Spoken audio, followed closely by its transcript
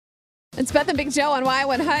It's Beth and Big Joe on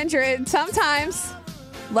Y100. Sometimes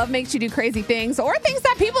love makes you do crazy things or things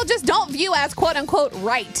that people just don't view as quote unquote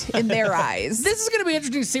right in their eyes. This is going to be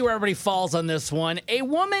interesting to see where everybody falls on this one. A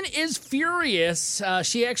woman is furious.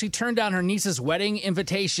 She actually turned down her niece's wedding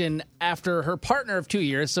invitation after her partner of 2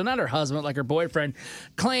 years, so not her husband, like her boyfriend,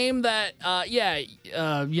 claimed that,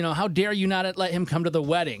 how dare you not let him come to the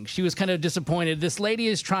wedding? She was kind of disappointed. This lady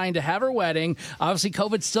is trying to have her wedding. Obviously,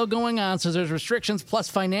 COVID's still going on, so there's restrictions plus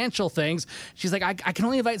financial things. She's like, I can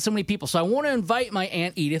only invite so many people, so I want to invite my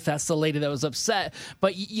Aunt Edith. That's the lady that was upset,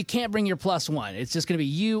 but you can't bring your plus one. It's just going to be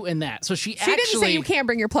you and that. So she didn't say you can't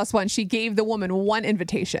bring your plus one. She gave the woman one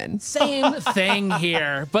invitation. Same thing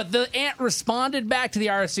here. But the aunt responded back to the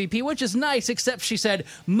RSVP, which is nice, except she said,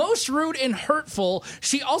 most rude and hurtful.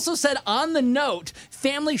 She also said on the note,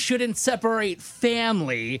 family shouldn't separate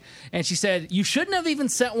family. And she said, you shouldn't have even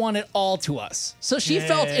sent one at all to us. So she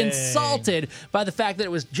felt insulted by the fact that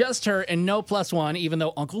it was just her and no plus one, even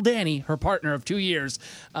though Uncle Danny, her partner of 2 years,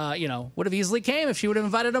 would have easily came if she would have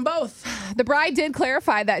invited them both. The bride did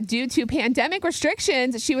clarify that due to pandemic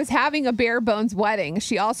restrictions, she was having a bare bones wedding.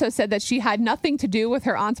 She also said that she had nothing to do with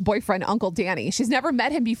her aunt's boyfriend, Uncle Danny. She's never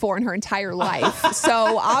met him before in her entire life.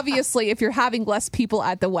 So obviously, if you're having less people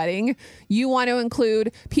at the wedding, you want to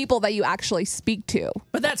include people that you actually speak to.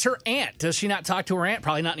 But that's her aunt. Does she not talk to her aunt?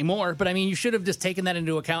 Probably not anymore. But I mean, you should have just taken that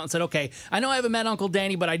into account and said, okay, I know I haven't met Uncle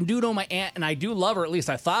Danny, but I do know my aunt and I do love her. At least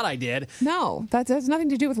I thought I did. No, that has nothing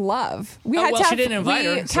to do with love. She didn't invite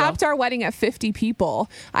her. We capped our wedding at 50 people.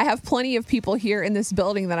 I have plenty of people here in this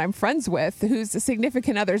building that I'm friends with whose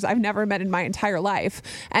significant others I've never met in my entire life.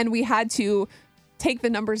 And we had to take the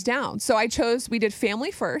numbers down. So we did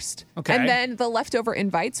family first. Okay. And then the leftover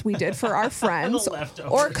invites we did for our friends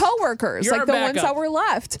or coworkers, like the ones that were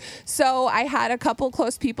left. So I had a couple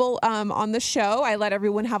close people on the show. I let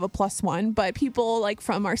everyone have a plus one, but people like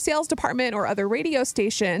from our sales department or other radio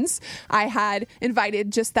stations, I had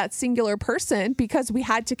invited just that singular person because we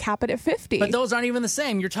had to cap it at 50. But those aren't even the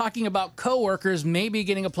same. You're talking about coworkers maybe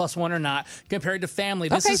getting a plus one or not compared to family.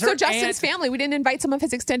 This is her so Justin's family, we didn't invite some of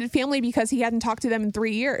his extended family because he hadn't talked to them in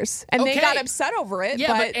 3 years. And they got upset over it.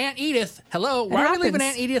 Yeah, but Aunt Edith, hello. Why are we leaving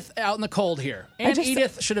Aunt Edith out in the cold here? Aunt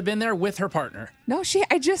Edith should have been there with her partner. No,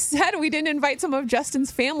 I just said we didn't invite some of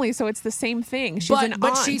Justin's family, so it's the same thing. She's an aunt.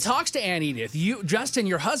 But she talks to Aunt Edith. Justin,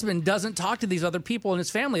 your husband, doesn't talk to these other people in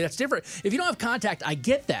his family. That's different. If you don't have contact, I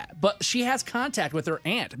get that. But she has contact with her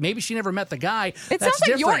aunt. Maybe she never met the guy. It sounds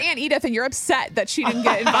like you're Aunt Edith and you're upset that she didn't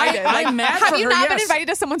get invited. I'm mad for her, have you not been invited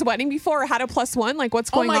to someone's wedding before or had a plus one? Like, what's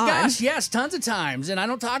going on? Oh my gosh, yes, tons of times. And I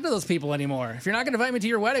don't talk to those people anymore. If you're not going to invite me to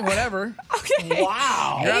your wedding, whatever. Okay.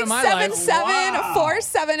 Wow. You're out of my life.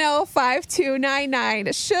 877-470-5299.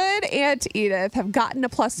 Should Aunt Edith have gotten a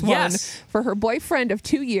plus one for her boyfriend of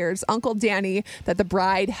 2 years, Uncle Danny, that the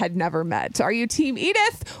bride had never met? Are you Team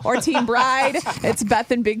Edith or Team Bride? It's Beth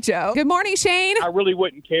and Big Joe. Good morning, Shane. I really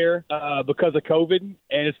wouldn't care because of COVID, and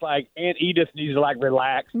it's like Aunt Edith needs to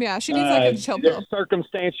relax. Yeah, she needs a chill pill.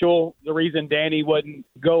 Circumstantial. The reason Danny wasn't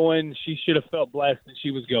going, she should have felt blessed that she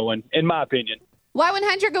was going, in my opinion.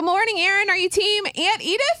 Y100, good morning, Aaron. Are you Team Aunt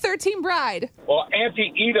Edith or Team Bride? Well,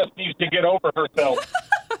 Auntie Edith needs to get over herself.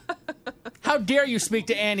 How dare you speak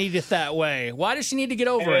to Aunt Edith that way? Why does she need to get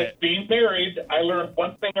over it? Being married, I learned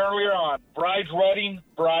one thing earlier on. Bride's wedding,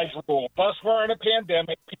 bride's rule. Plus, we're in a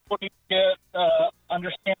pandemic. People need to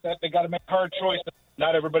understand that they got to make hard choices.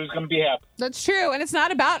 Not everybody's going to be happy. That's true. And it's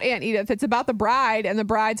not about Aunt Edith. It's about the bride and the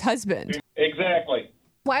bride's husband. Exactly.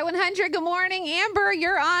 Y100, good morning. Amber,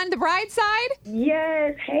 you're on the bride side?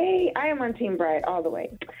 Yes. Hey, I am on Team Bride all the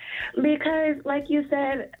way. Because, like you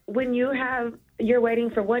said, when you're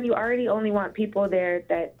waiting for one, you already only want people there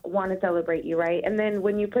that want to celebrate you, right? And then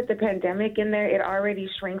when you put the pandemic in there, it already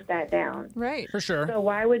shrinks that down. Right. For sure. So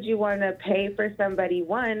why would you want to pay for somebody,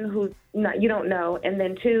 one, who's you don't know, and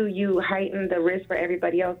then two, you heighten the risk for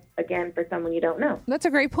everybody else, again, for someone you don't know. That's a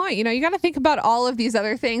great point. You got to think about all of these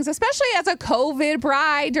other things, especially as a COVID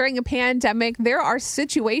bride during a pandemic. There are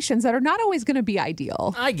situations that are not always going to be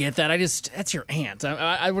ideal. I get that. That's your aunt.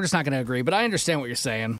 We're just not going to agree, but I understand what you're saying.